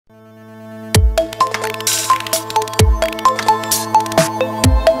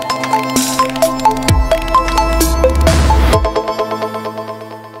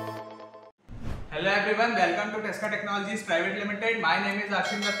Tesca Technologies Private Limited. My name is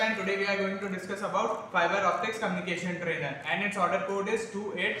Ashin Datta and today we are going to discuss about Fiber Optics Communication Trainer and its order code is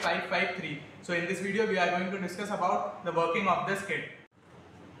 28553. So in this video we are going to discuss about the working of this kit.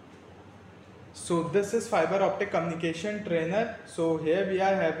 So this is Fiber Optic Communication Trainer. So here we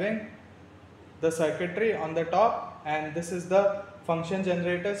are having the circuitry on the top and this is the function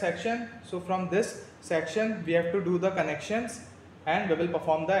generator section. So from this section we have to do the connections and we will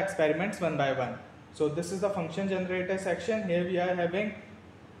perform the experiments one by one. So this is the function generator section. Here we are having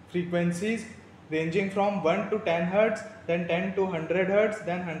frequencies ranging from 1 to 10 Hz, then 10 to 100 Hz,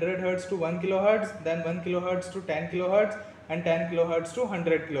 then 100 Hz to 1 kHz, then 1 kHz to 10 kHz and 10 kHz to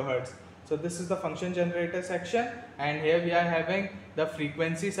 100 kHz. So this is the function generator section and here we are having the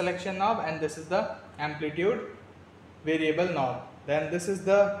frequency selection knob and this is the amplitude variable knob. Then this is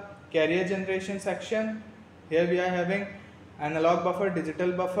the carrier generation section. Here we are having analog buffer,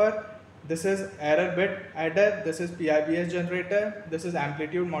 digital buffer. This is error bit adder, this is PIBS generator, this is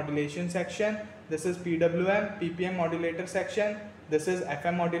amplitude modulation section, this is PWM, PPM modulator section, this is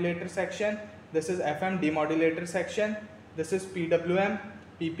FM modulator section, this is FM demodulator section, this is PWM,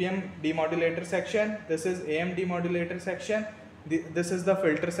 PPM demodulator section, this is AM demodulator section, this is the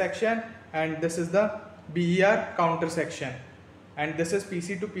filter section and this is the BER counter section and this is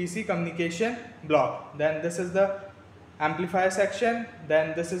PC to PC communication block. Then this is the amplifier section,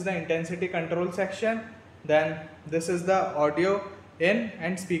 then this is the intensity control section, then this is the audio in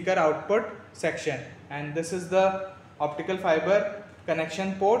and speaker output section and this is the optical fiber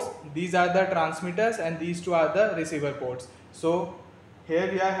connection ports. These are the transmitters and these two are the receiver ports. So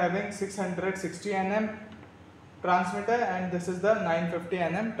here we are having 660 nm transmitter and this is the 950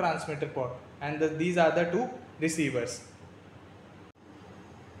 nm transmitter port and these are the two receivers.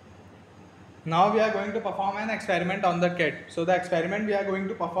 Now we are going to perform an experiment on the kit. So the experiment we are going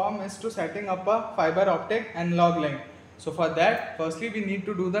to perform is to setting up a fiber optic analog link. So for that, firstly we need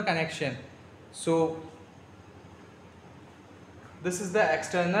to do the connection. So this is the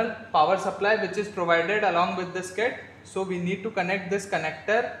external power supply which is provided along with this kit. So we need to connect this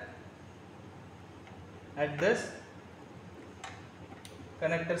connector at this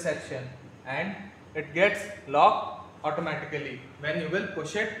connector section and it gets locked automatically when you will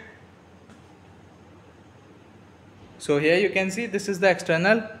push it. So here you can see this is the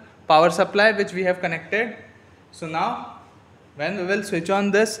external power supply which we have connected. So now when we will switch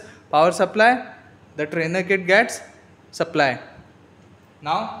on this power supply, the trainer kit gets supply.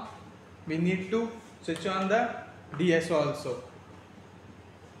 Now we need to switch on the DSO also.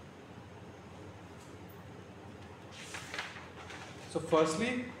 So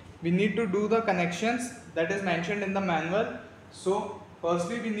firstly we need to do the connections that is mentioned in the manual. So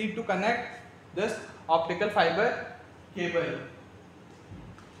firstly we need to connect this optical fiber cable.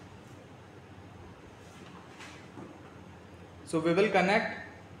 So we will connect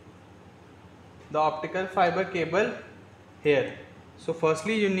the optical fiber cable here. So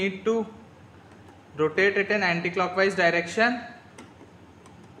firstly you need to rotate it in anti-clockwise direction.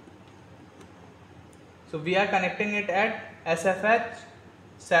 So we are connecting it at SFH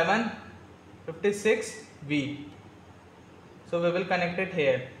 756V. So we will connect it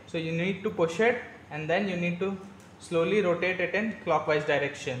here. So you need to push it and then you need to slowly rotate it in clockwise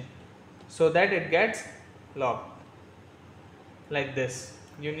direction so that it gets locked. Like this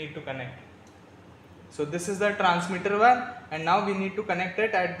you need to connect. So this is the transmitter one and now we need to connect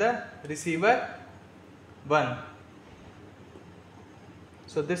it at the receiver one.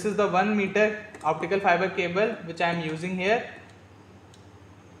 So this is the 1 meter optical fiber cable which I am using here.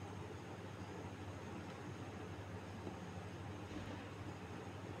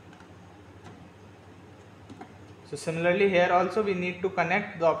 So similarly here also we need to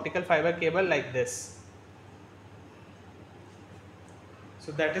connect the optical fiber cable like this.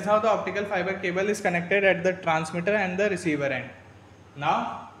 So that is how the optical fiber cable is connected at the transmitter and the receiver end.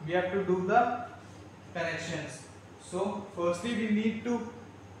 Now we have to do the connections. So firstly we need to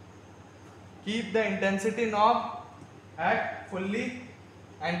keep the intensity knob at fully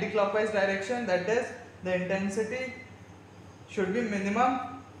anti-clockwise direction, that is the intensity should be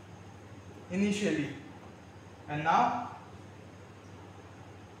minimum initially. And now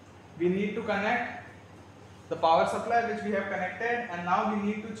we need to connect the power supply which we have connected and now we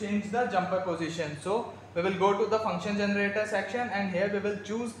need to change the jumper position. So we will go to the function generator section and here we will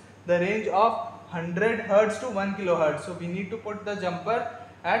choose the range of 100 Hz to 1 kHz. So we need to put the jumper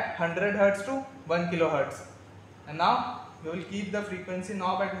at 100 Hz to 1 kHz. And now we will keep the frequency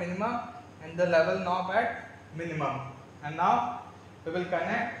knob at minimum and the level knob at minimum. And now we will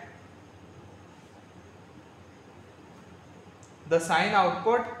connect the sine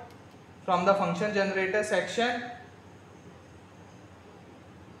output from the function generator section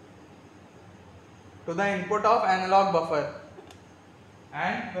to the input of analog buffer,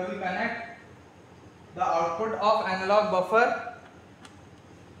 and we will connect the output of analog buffer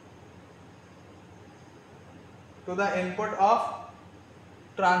to the input of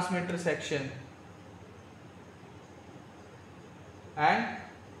transmitter section, and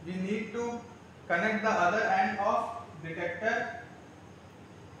we need to connect the other end of detector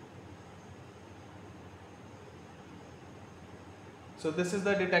So this is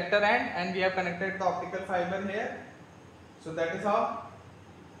the detector end, and we have connected the optical fiber here. So that is how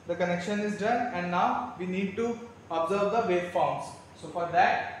the connection is done, and now we need to observe the waveforms. So for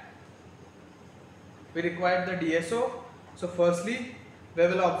that we require the DSO. So firstly we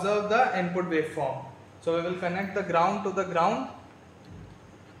will observe the input waveform. So we will connect the ground to the ground,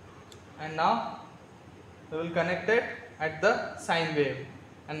 and now we will connect it at the sine wave,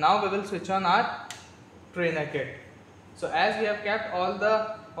 and now we will switch on our trainer kit. So as we have kept all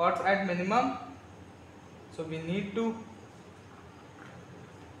the ports at minimum, so we need to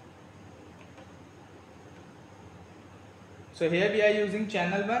here we are using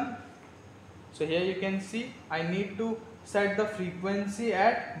channel 1. So here you can see I need to set the frequency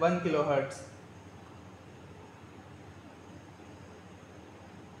at 1 kHz.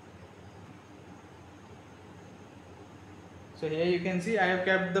 So here you can see I have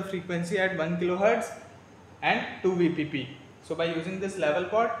kept the frequency at 1 kHz and 2 VPP. So by using this level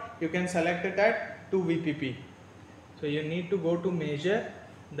port, you can select it at 2 VPP. So you need to go to measure,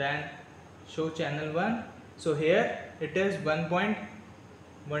 then show channel 1. So here it is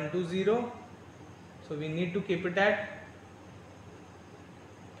 1.120. So we need to keep it at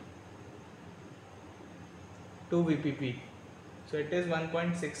 2 VPP. So it is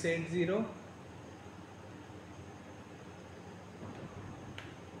 1.680.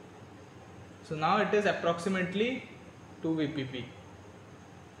 So now it is approximately 2 VPP.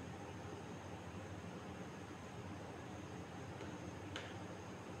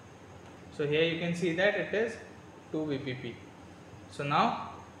 So here you can see that it is 2 VPP. So now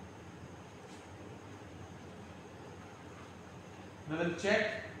we will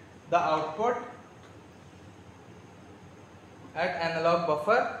check the output at analog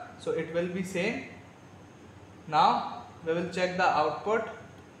buffer. So it will be same. Now we will check the output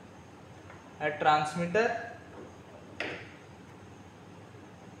at transmitter,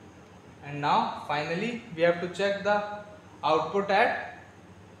 and now finally we have to check the output at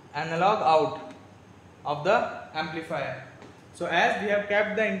analog out of the amplifier. So as we have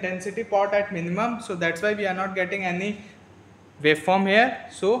kept the intensity port at minimum, so that's why we are not getting any waveform here.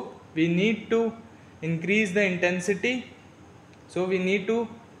 So we need to increase the intensity. So we need to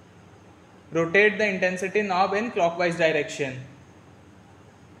rotate the intensity knob in clockwise direction.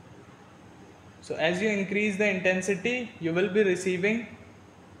 So as you increase the intensity, you will be receiving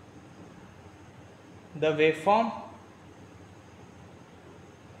the waveform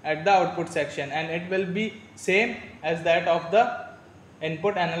at the output section, and it will be same as that of the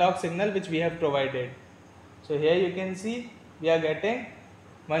input analog signal which we have provided. So here you can see we are getting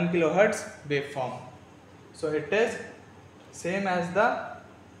 1 kHz waveform. So it is same as the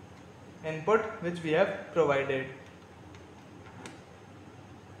input which we have provided.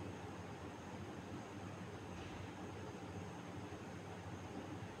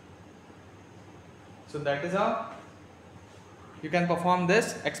 So that is how you can perform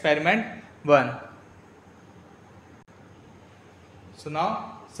this experiment 1. So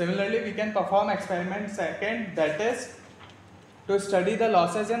now similarly we can perform experiment 2, that is to study the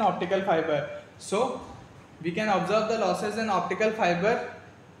losses in optical fiber. So we can observe the losses in optical fiber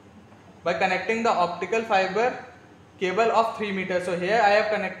by connecting the optical fiber cable of 3 meters. So here I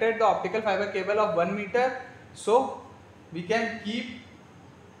have connected the optical fiber cable of 1 meter. So we can keep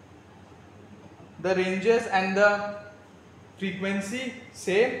the ranges and the frequency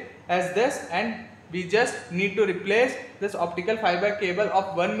same as this, and we just need to replace this optical fiber cable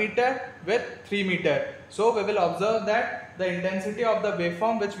of 1 meter with 3 meter. So we will observe that the intensity of the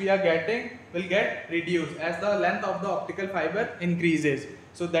waveform which we are getting will get reduced as the length of the optical fiber increases.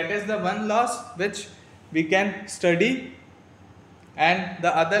 So that is the one loss which we can study, and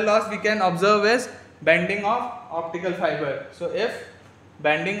the other loss we can observe is bending of optical fiber. So if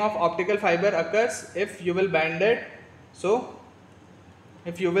bending of optical fiber occurs, if you will bend it, so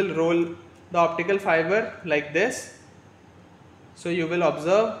if you will roll the optical fiber like this, so you will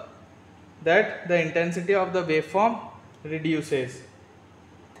observe that the intensity of the waveform reduces.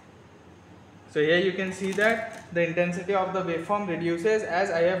 So here you can see that the intensity of the waveform reduces as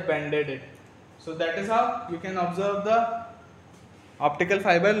I have bended it. So that is how you can observe the optical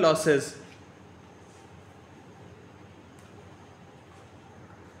fiber losses.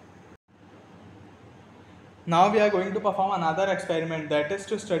 Now we are going to perform another experiment, that is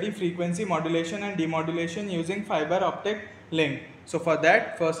to study frequency modulation and demodulation using fiber optic link. So for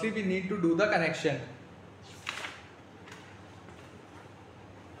that, firstly we need to do the connection.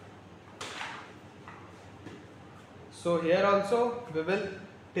 So here also we will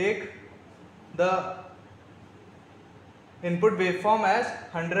take the input waveform as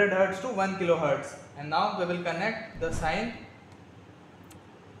 100 Hz to 1 kHz, and now we will connect the sine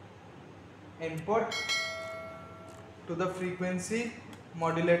input to the frequency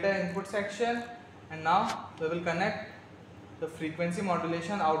modulator input section, and now we will connect the frequency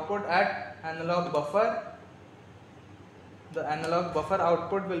modulation output at analog buffer. The analog buffer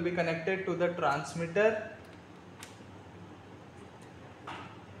output will be connected to the transmitter,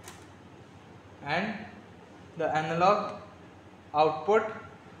 and the analog output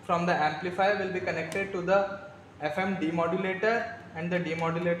from the amplifier will be connected to the FM demodulator, and the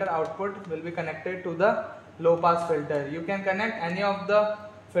demodulator output will be connected to the low pass filter. You can connect any of the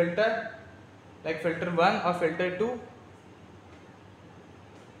filter like filter 1 or filter 2.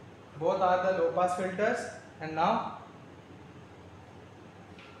 Both are the low pass filters, and now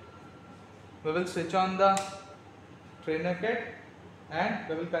we will switch on the trainer kit and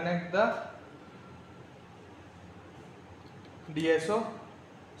we will connect the DSO.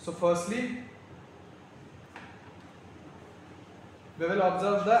 So firstly we will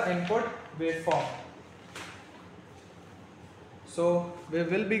observe the input waveform. So we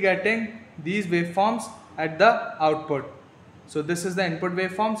will be getting these waveforms at the output. So this is the input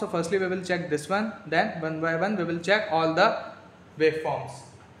waveform. So firstly we will check this one, then one by one we will check all the waveforms.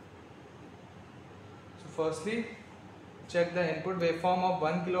 So firstly check the input waveform of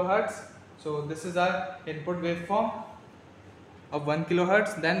 1 kHz. So this is our input waveform of 1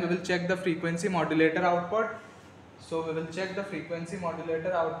 kHz. Then we will check the frequency modulator output. So we will check the frequency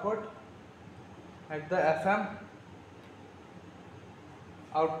modulator output at the FM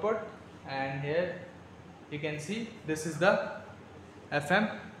output, and here you can see this is the FM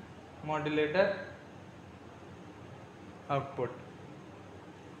modulator output,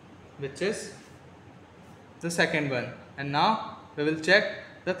 which is the second one. And now we will check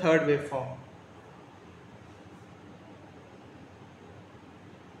the third waveform.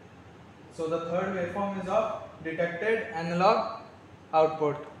 So the third waveform is of detected analog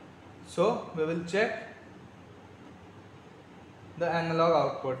output. So we will check the analog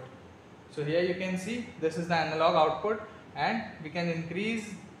output. So here you can see this is the analog output, and we can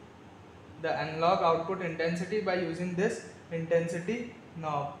increase the analog output intensity by using this intensity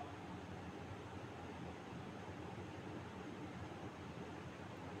knob.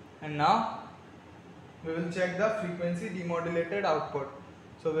 And now we will check the frequency demodulated output.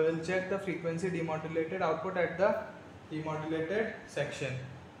 So we will check the frequency demodulated output at the demodulated section.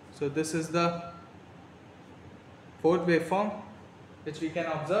 So this is the fourth waveform which we can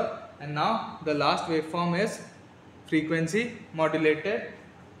observe, and now the last waveform is frequency modulated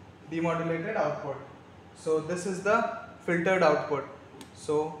demodulated output. So this is the filtered output.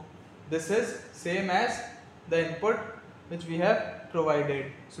 So this is same as the input which we have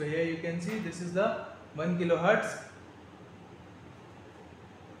provided. So here you can see this is the 1 kHz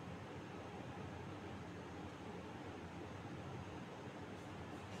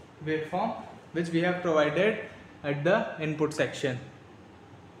waveform which we have provided at the input section.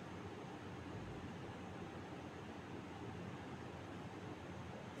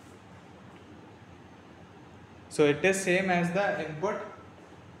 So it is same as the input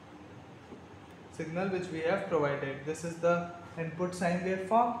signal which we have provided. This is the input sine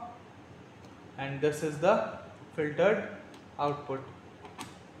waveform, and this is the filtered output.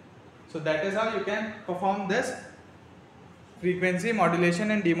 So that is how you can perform this frequency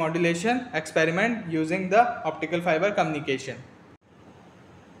modulation and demodulation experiment using the optical fiber communication.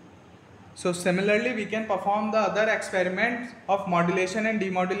 So similarly we can perform the other experiments of modulation and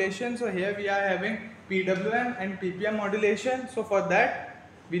demodulation. So here we are having PWM and PPM modulation. So for that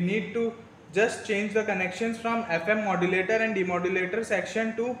we need to just change the connections from FM modulator and demodulator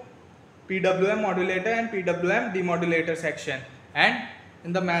section to PWM modulator and PWM demodulator section, and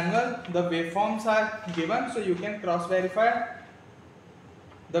in the manual the waveforms are given, so you can cross verify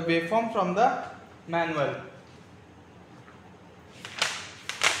the waveform from the manual.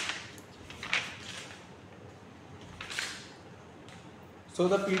 So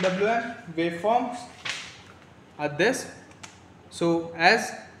the PWM waveforms are this. So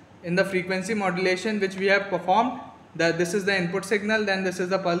as in the frequency modulation which we have performed, this is the input signal, then this is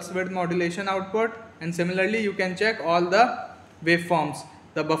the pulse width modulation output, and similarly you can check all the waveforms,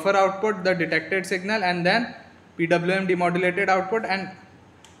 the buffer output, the detected signal, and then PWM demodulated output, and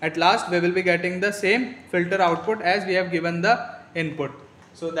at last we will be getting the same filter output as we have given the input.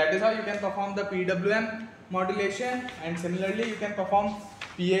 So that is how you can perform the PWM modulation, and similarly you can perform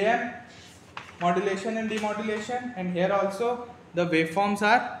PAM modulation and demodulation, and here also the waveforms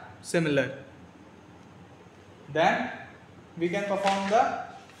are similar. Then we can perform the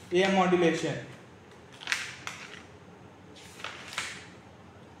AM modulation.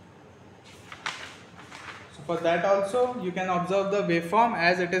 So for that also you can observe the waveform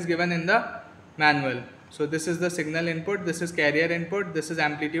as it is given in the manual. So this is the signal input, this is carrier input, this is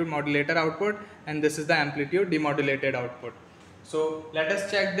amplitude modulator output, and this is the amplitude demodulated output. So let us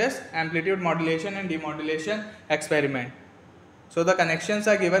check this amplitude modulation and demodulation experiment. So the connections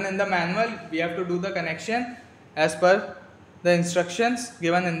are given in the manual. We have to do the connection as per the instructions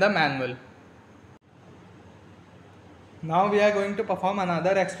given in the manual. Now we are going to perform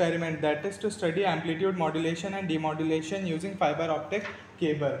another experiment, that is to study amplitude modulation and demodulation using fiber optic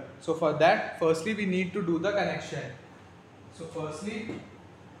cable. So for that, firstly we need to do the connection. So firstly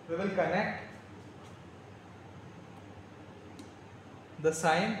we will connect the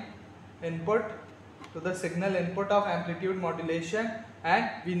sine input to the signal input of amplitude modulation, and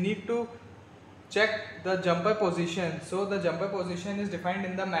we need to check the jumper position. So the jumper position is defined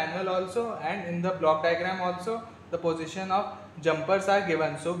in the manual also, and in the block diagram also the position of jumpers are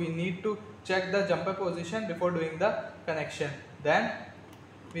given. So we need to check the jumper position before doing the connection. Then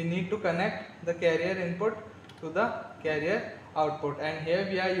we need to connect the carrier input to the carrier output, and here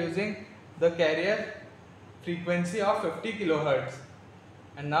we are using the carrier frequency of 50 kHz.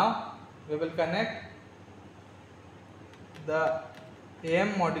 And now we will connect the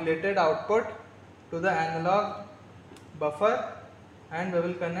AM modulated output to the analog buffer, and we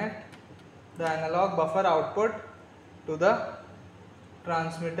will connect the analog buffer output to the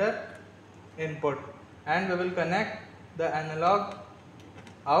transmitter input, and we will connect the analog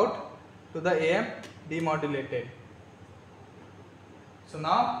out to the AM demodulated. So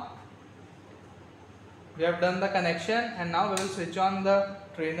now we have done the connection, and now we will switch on the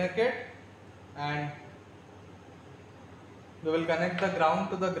trainer kit, and we will connect the ground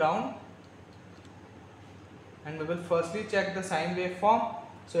to the ground, and we will firstly check the sine waveform.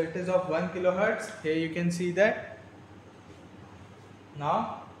 So it is of 1 kHz. Here you can see that.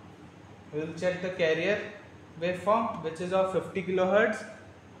 Now we will check the carrier waveform, which is of 50 kHz.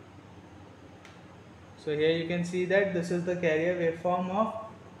 So here you can see that this is the carrier waveform of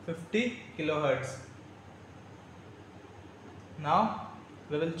 50 kHz. Now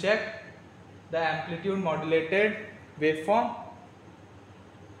we will check the amplitude modulated waveform.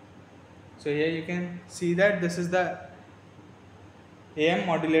 So here you can see that this is the AM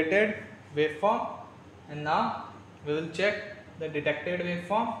modulated waveform, and now we will check the detected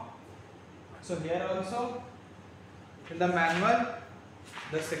waveform. So here also in the manual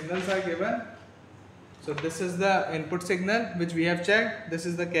the signals are given. So this is the input signal which we have checked, this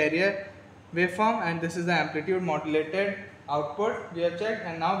is the carrier waveform, and this is the amplitude modulated output we have checked,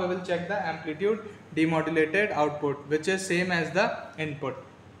 and now we will check the amplitude demodulated output, which is same as the input.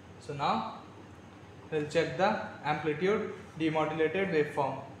 So now we will check the amplitude demodulated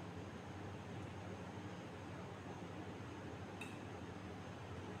waveform.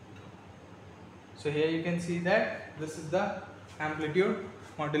 So here you can see that this is the amplitude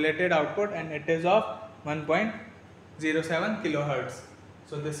modulated output, and it is of 1.07 kHz.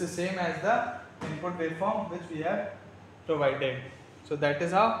 So this is same as the input waveform which we have provided. So that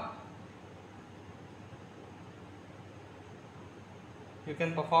is how you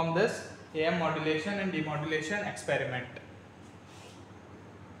can perform this AM modulation and demodulation experiment.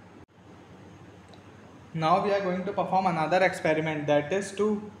 Now we are going to perform another experiment, that is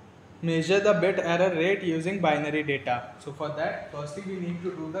to measure the bit error rate using binary data. So for that, firstly we need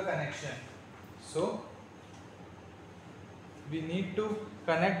to do the connection. So we need to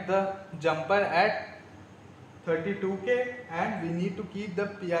connect the jumper at 32K, and we need to keep the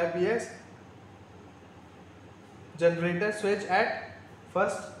PRBS generator switch at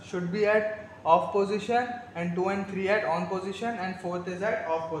first should be at off position, and 2 and 3 at on position, and 4th is at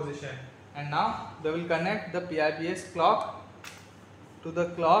off position. And now they will connect the PRBS clock to the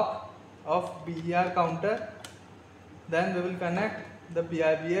clock of BER counter. Then we will connect the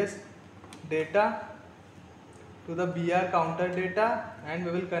PRBS data to the BR counter data, and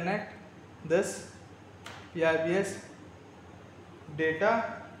we will connect this PRBS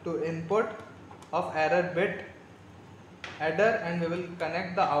data to input of error bit adder, and we will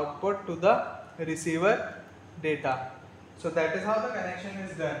connect the output to the receiver data. So that is how the connection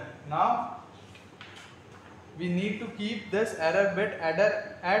is done. Now we need to keep this error bit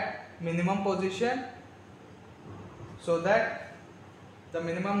adder at minimum position so that the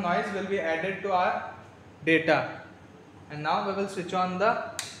minimum noise will be added to our data. And now we will switch on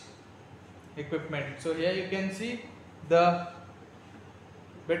the equipment. So here you can see the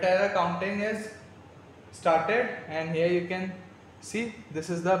bit error counting is started, and here you can see this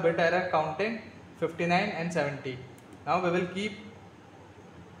is the bit error counting 59 and 70. Now we will keep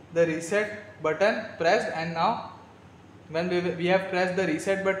the reset button pressed, and now when we have pressed the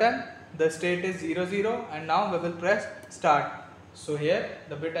reset button, the state is 00, and now we will press start. So here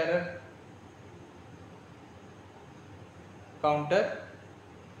the bit error counter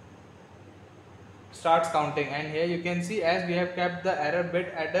starts counting, and here you can see as we have kept the error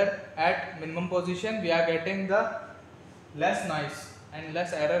bit adder at minimum position, we are getting the less noise and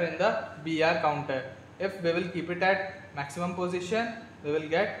less error in the BR counter. If we will keep it at maximum position, we will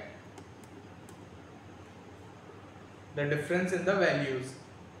get the difference in the values.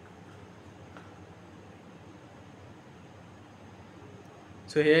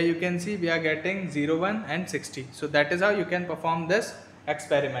 So here you can see we are getting 01 and 60. So that is how you can perform this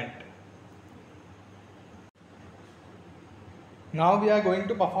experiment. Now we are going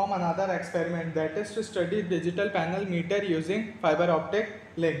to perform another experiment, that is to study digital panel meter using fiber optic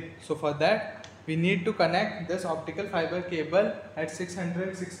link. So for that we need to connect this optical fiber cable at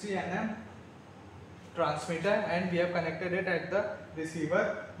 660 nm transmitter, and we have connected it at the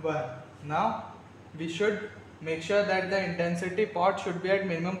receiver 1. Now we should make sure that the intensity pot should be at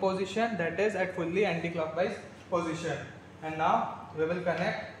minimum position, that is at fully anti-clockwise position. And now we will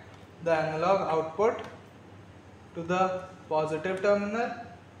connect the analog output to the positive terminal,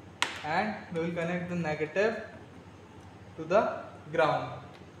 and we will connect the negative to the ground.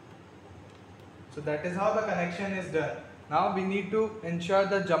 So that is how the connection is done. Now we need to ensure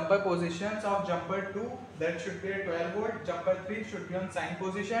the jumper positions of jumper 2, that should be at 12 volt, jumper 3 should be on sign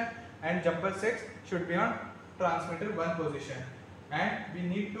position, and jumper 6 should be on transmitter 1 position. And we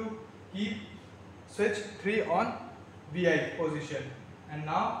need to keep switch 3 on VI position. And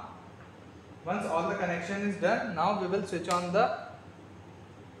now once all the connection is done, now we will switch on the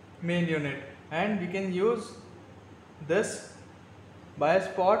main unit, and we can use this bias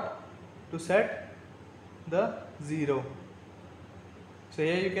pot to set the 0. So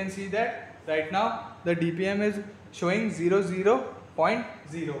here you can see that right now the DPM is showing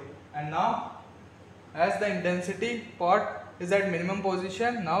 00.0, and now as the intensity pot is at minimum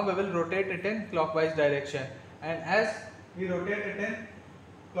position, now we will rotate it in clockwise direction, and as we rotate it in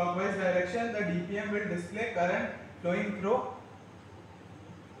clockwise direction, the DPM will display current flowing through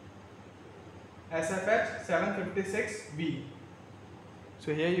SFH 756V.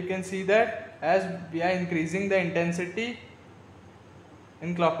 So here you can see that as we are increasing the intensity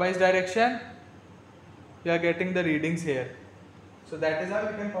in clockwise direction, we are getting the readings here. So that is how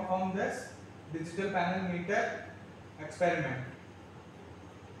we can perform this digital panel meter experiment.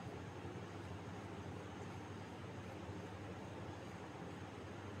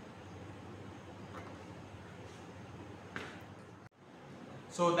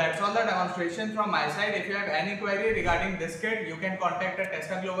 So that's all the demonstration from my side. If you have any query regarding this kit, you can contact the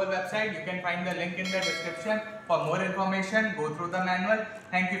Tesca Global website. You can find the link in the description. For more information, go through the manual.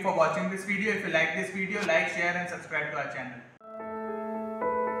 Thank you for watching this video. If you like this video, like, share and subscribe to our channel.